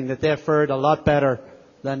strengthening that they fared a lot better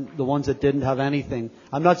than the ones that didn't have anything.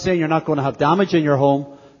 I'm not saying you're not going to have damage in your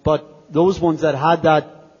home, but those ones that had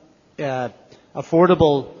that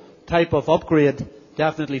affordable type of upgrade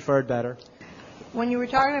definitely fared better. When you were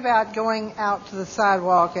talking about going out to the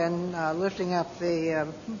sidewalk and lifting up the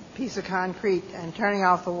piece of concrete and turning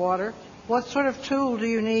off the water, what sort of tool do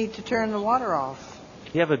you need to turn the water off?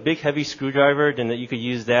 You have a big heavy screwdriver, then you could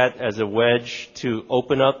use that as a wedge to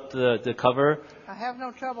open up the cover. I have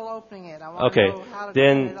no trouble opening it. I want to know how to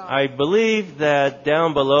turn it off. I believe that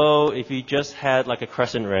down below, if you just had like a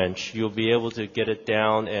crescent wrench, you'll be able to get it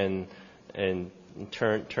down and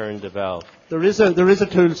turn the valve. There is a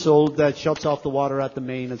tool sold that shuts off the water at the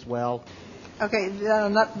main as well. Okay,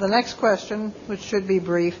 the next question, which should be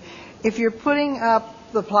brief. If you're putting up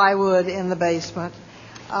the plywood in the basement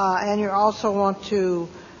and you also want to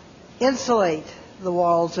insulate the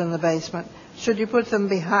walls in the basement, should you put them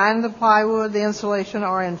behind the plywood, the insulation,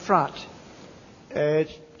 or in front?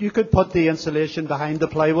 You could put the insulation behind the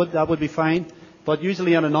plywood. That would be fine. But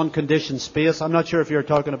usually on an unconditioned space, I'm not sure if you're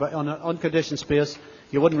talking about on an unconditioned space,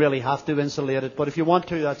 you wouldn't really have to insulate it. But if you want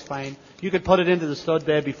to, that's fine. You could put it into the stud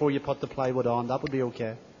bed before you put the plywood on. That would be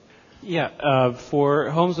okay. Yeah. For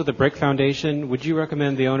homes with a brick foundation, would you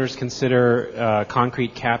recommend the owners consider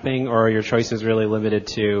concrete capping, or are your choices really limited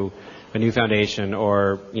to a new foundation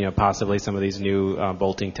or possibly some of these new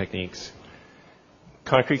bolting techniques?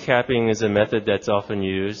 Concrete capping is a method that's often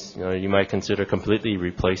used. You might consider completely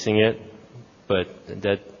replacing it. But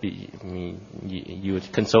you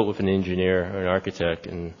would consult with an engineer or an architect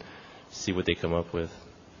and see what they come up with.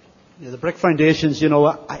 Yeah, the brick foundations,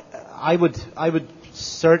 I would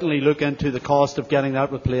certainly look into the cost of getting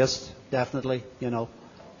that replaced, definitely,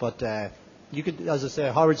 But you could, as I say,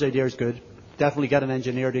 Howard's idea is good. definitely get an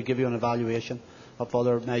engineer to give you an evaluation of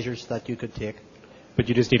other measures that you could take. But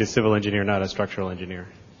you just need a civil engineer, not a structural engineer.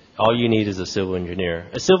 All you need is a civil engineer.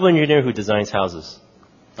 A civil engineer who designs houses.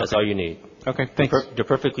 That's all you need. Okay, thanks.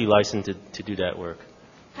 They're perfectly licensed to do that work.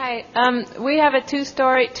 Hi. We have a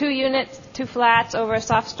 2 units, 2 flats over a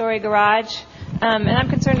soft story garage. And I'm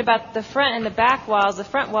concerned about the front and the back walls. The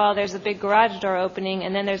front wall, there's a big garage door opening,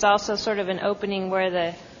 and then there's also sort of an opening where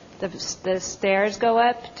the stairs go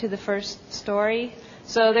up to the first story.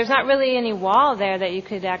 So there's not really any wall there that you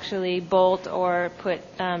could actually bolt or put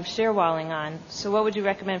shear walling on. So what would you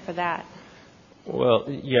recommend for that? Well,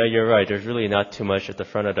 yeah, you're right. There's really not too much at the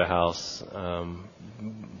front of the house.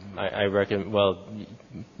 I reckon,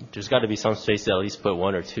 there's got to be some space to at least put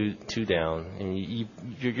 1 or 2 down. And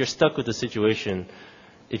you're stuck with the situation.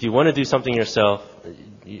 If you want to do something yourself,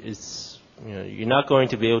 you're not going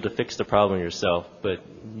to be able to fix the problem yourself, but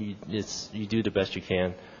you do the best you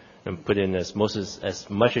can and put in as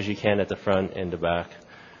much as you can at the front and the back.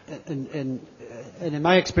 And in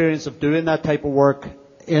my experience of doing that type of work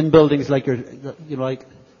in buildings like your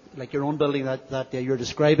own building that you're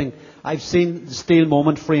describing, I've seen the steel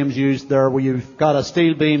moment frames used there, where you've got a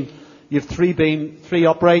steel beam, you have 3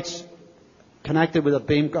 uprights connected with a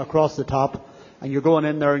beam across the top, and you're going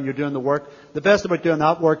in there and you're doing the work. The best about doing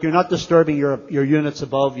that work, you're not disturbing your units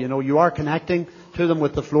above. You are connecting to them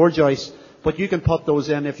with the floor joists, but you can put those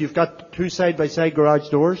in if you've got 2 side-by-side garage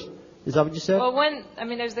doors. Is that what you said? Well,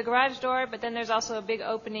 there's the garage door, but then there's also a big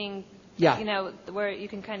opening, where you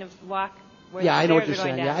can kind of walk. I know what you're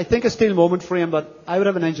saying. Yeah, I think a steel moment frame, but I would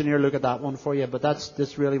have an engineer look at that one for you. But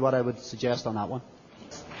that's really what I would suggest on that one.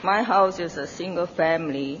 My house is a single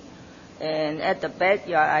family, and at the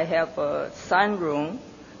backyard I have a sunroom,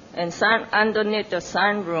 and underneath the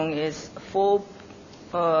sunroom is 4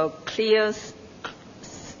 clear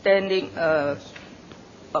standing a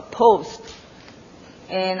post,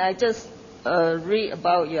 and I just read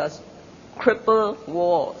about your crippled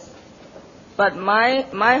walls. But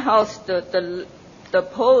my house, the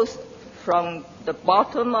post from the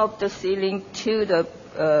bottom of the ceiling to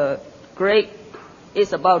the grate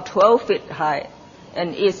is about 12 feet high,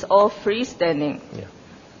 and it's all freestanding. Yeah.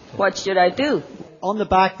 What should I do? On the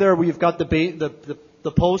back there, where you've got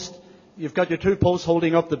the post, you've got your 2 posts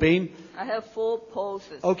holding up the beam. I have 4 posts.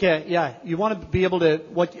 Okay, yeah. You want to be able to.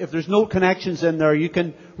 If there's no connections in there, you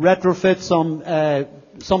can retrofit some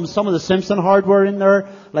of the Simpson hardware in there,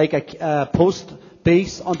 like a post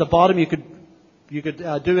base on the bottom. You could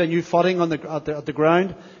do a new footing at the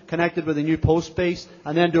ground, connected with a new post base,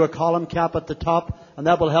 and then do a column cap at the top, and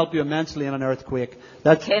that will help you immensely in an earthquake.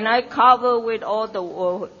 Can I cover with all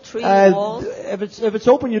the 3 walls? If it's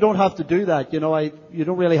open, you don't have to do that. You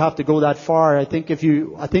don't really have to go that far. I think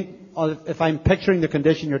if I'm picturing the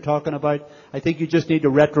condition you're talking about, I think you just need to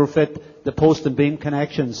retrofit the post and beam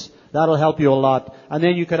connections. That'll help you a lot. And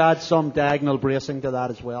then you could add some diagonal bracing to that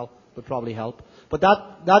as well. Would probably help. But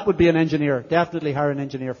that would be an engineer. Definitely hire an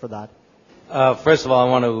engineer for that. First of all, I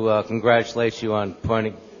want to congratulate you on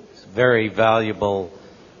pointing very valuable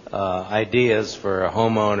ideas for a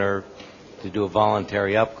homeowner to do a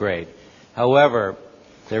voluntary upgrade. However,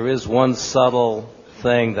 there is one subtle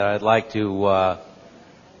thing that I'd like to,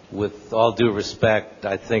 with all due respect,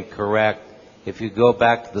 I think correct. If you go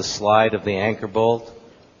back to the slide of the anchor bolt,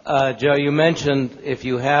 Joe, you mentioned if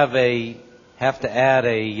you have to add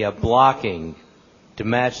a blocking to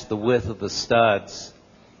match the width of the studs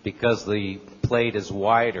because the plate is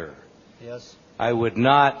wider. Yes. I would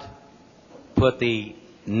not put the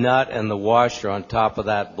nut and the washer on top of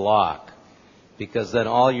that block, because then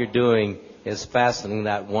all you're doing is fastening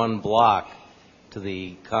that one block to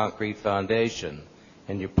the concrete foundation,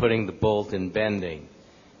 and you're putting the bolt in bending.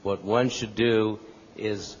 What one should do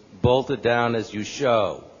is bolt it down as you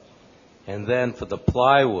show, and then for the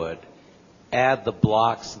plywood, add the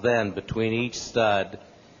blocks then between each stud,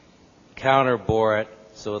 counterbore it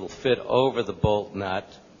so it'll fit over the bolt nut,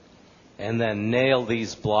 and then nail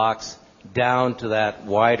these blocks down to that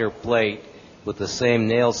wider plate with the same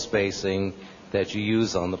nail spacing that you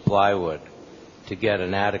use on the plywood to get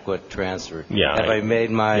an adequate transfer. Yeah, have I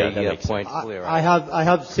made my point clear? I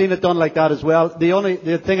have seen it done like that as well.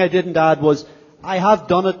 The thing I didn't add was I have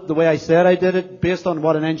done it the way I said I did it, based on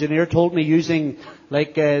what an engineer told me, using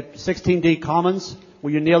like 16D Commons,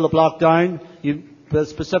 where you nail the block down, the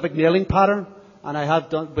specific nailing pattern, and I have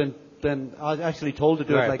been actually told to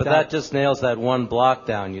do it like that. But that just nails that one block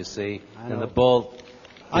down, you see, and the bolt.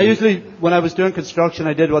 I usually, when I was doing construction,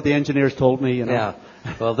 I did what the engineers told me. Yeah.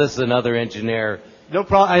 Well, this is another engineer. No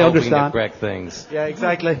problem. I understand. To correct things. Yeah,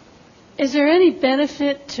 exactly. Is there any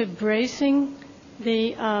benefit to bracing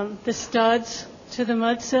the studs to the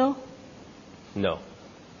mud sill? No.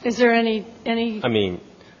 Is there any? I mean,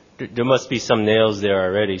 there must be some nails there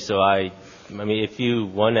already. So I mean, if you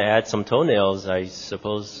want to add some toenails, I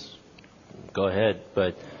suppose go ahead.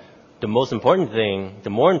 But the more important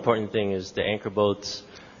thing is the anchor bolts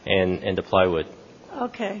and the plywood.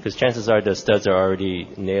 Okay. Because chances are the studs are already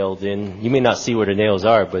nailed in. You may not see where the nails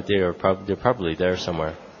are, but they're probably there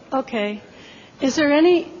somewhere. Okay. Is there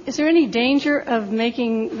any danger of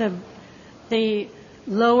making the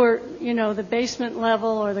lower, the basement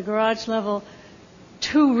level or the garage level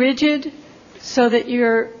too rigid, so that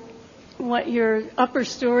your upper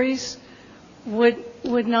stories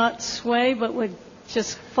would not sway but would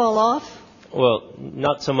just fall off? Well,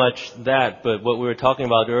 not so much that, but what we were talking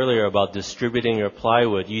about earlier about distributing your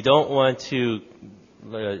plywood. You don't want to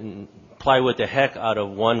plywood the heck out of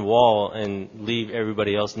one wall and leave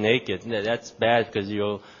everybody else naked. That's bad because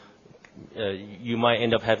you might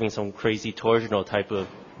end up having some crazy torsional type of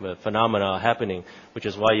phenomena happening, which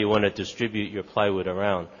is why you want to distribute your plywood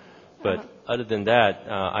around. But other than that,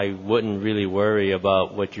 I wouldn't really worry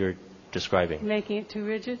about what you're describing. Making it too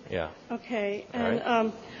rigid? Yeah. Okay. All And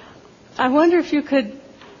right. I wonder if you could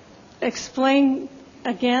explain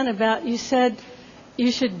again about, you said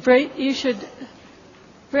you should I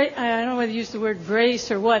don't know whether you used the word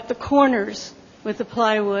brace or what, the corners with the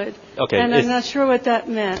plywood. Okay. And I'm not sure what that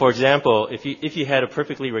meant. For example, if you had a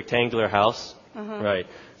perfectly rectangular house, right?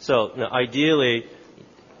 So now, ideally,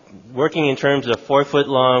 working in terms of 4-foot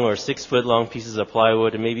long or 6-foot long pieces of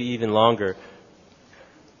plywood, and maybe even longer,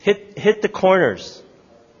 hit the corners.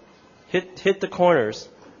 Hit the corners,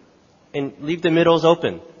 and leave the middles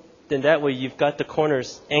open. Then that way you've got the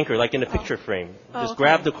corners anchored, like in a picture frame. Just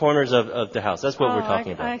grab the corners of the house. That's what we're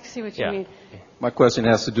talking about. I see what you mean. My question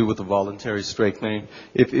has to do with the voluntary strengthening.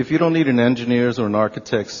 If you don't need an engineer's or an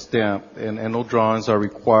architect's stamp and no drawings are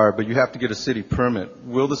required, but you have to get a city permit,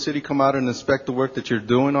 will the city come out and inspect the work that you're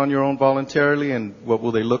doing on your own voluntarily, and what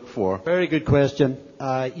will they look for? Very good question.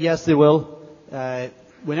 Yes, they will.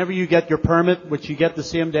 Whenever you get your permit, which you get the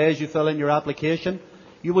same day as you fill in your application,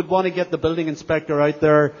 you would want to get the building inspector out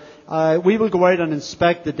there. We will go out and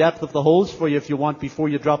inspect the depth of the holes for you if you want before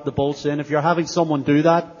you drop the bolts in. If you're having someone do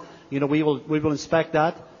that, we will inspect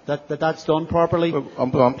that's done properly.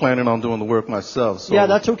 I'm planning on doing the work myself. So. Yeah,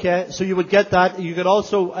 that's okay. So you would get that. You could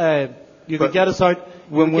also could get us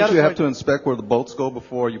out. Wouldn't you have to inspect where the bolts go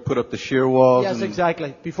before you put up the shear walls? Yes,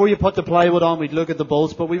 exactly. Before you put the plywood on, we'd look at the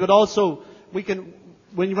bolts. But we would also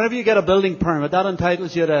whenever you get a building permit, that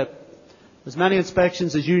entitles you to as many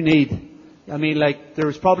inspections as you need. I mean,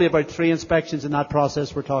 there's probably about 3 inspections in that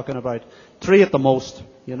process we're talking about. 3 at the most,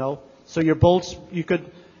 So your bolts, you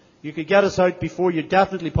could get us out before you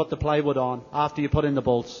definitely put the plywood on, after you put in the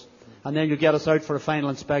bolts. And then you get us out for a final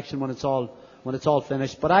inspection when it's all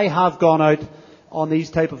finished. But I have gone out on these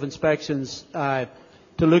type of inspections, to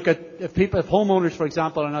look at, if homeowners, for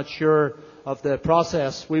example, are not sure of the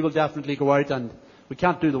process, we will definitely go out, and we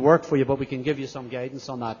can't do the work for you, but we can give you some guidance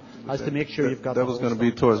on that, as to make sure you've got. That was going to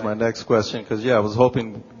be towards my next question, because I was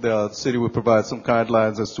hoping the city would provide some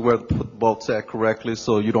guidelines as to where to put bolts at correctly,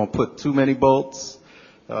 so you don't put too many bolts,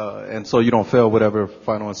 and so you don't fail whatever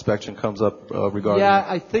final inspection comes up regarding. Yeah,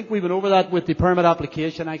 I think we went over that with the permit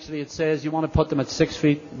application. Actually, it says you want to put them at 6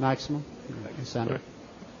 feet maximum. Center.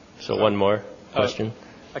 So one more question.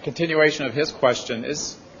 A continuation of his question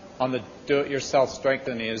is on the do-it-yourself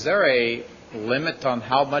strengthening. Is there a limit on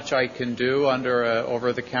how much I can do under a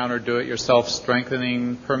over-the-counter do-it-yourself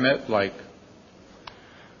strengthening permit?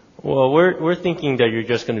 Well, we're thinking that you're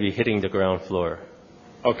just going to be hitting the ground floor.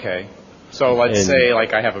 Okay. So let's say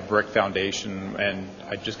I have a brick foundation and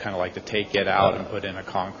I'd just kind of like to take it out and put in a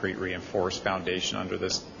concrete reinforced foundation under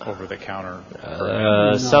this over-the-counter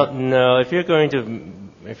permit. No, if you're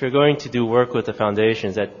going to do work with the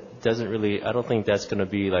foundations, that doesn't really. I don't think that's going to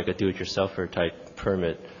be like a do-it-yourselfer type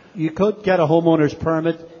permit. You could get a homeowner's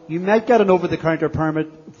permit. You might get an over-the-counter permit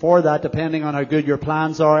for that, depending on how good your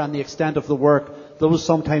plans are and the extent of the work. Those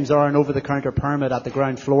sometimes are an over-the-counter permit at the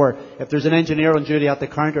ground floor. If there's an engineer on duty at the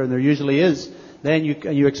counter, and there usually is, then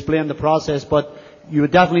you explain the process. But you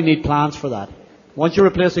would definitely need plans for that. Once you're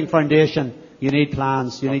replacing foundation, you need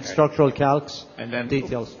plans. You need structural calcs, and then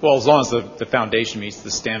details. Well, as long as the foundation meets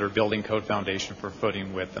the standard building code foundation for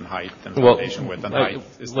footing width and height and foundation width and height.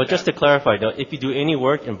 Well, just to clarify, though, if you do any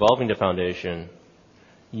work involving the foundation,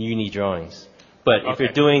 you need drawings. But if you're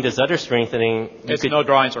doing this other strengthening, no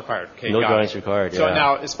drawings required. Okay, no drawings required. So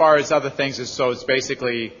now, as far as other things, it's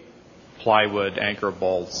basically plywood, anchor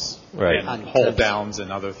bolts, and hold downs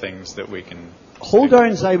and other things that we can. Hold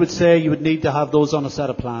downs, I would say you would need to have those on a set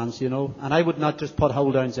of plans, and I would not just put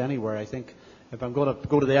hold downs anywhere. I think if I'm going to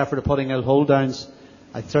go to the effort of putting out hold downs,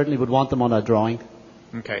 I certainly would want them on a drawing.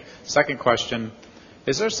 Okay. Second question.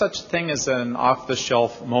 Is there such thing as an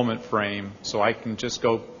off-the-shelf moment frame so I can just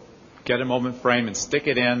go get a moment frame and stick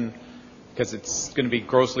it in because it's going to be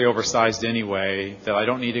grossly oversized anyway, that I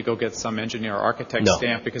don't need to go get some engineer or architect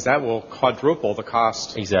stamp because that will quadruple the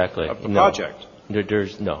cost of the project?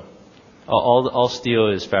 There's no. All steel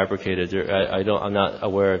is fabricated. I'm not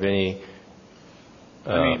aware of any.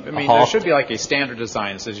 I mean, there should be like a standard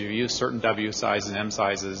design that says you use certain W size and M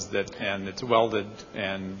sizes and it's welded,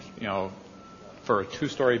 and for a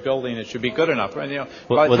 2-story building it should be good enough. And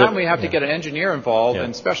by the time we have to get an engineer involved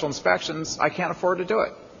and special inspections, I can't afford to do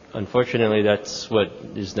it. Unfortunately, that's what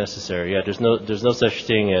is necessary. Yeah, there's no such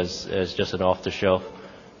thing as just an off-the-shelf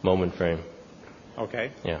moment frame.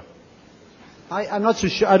 Okay. Yeah. I'm not so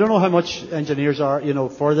sure. I don't know how much engineers are,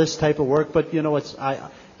 for this type of work, but I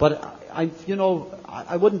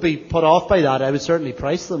wouldn't be put off by that. I would certainly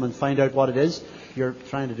price them and find out what it is you're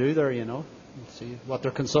trying to do there, and see what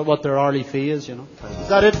their hourly fee is, Is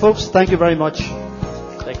that it, folks? Thank you very much.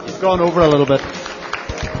 Thank you. We've gone over a little bit.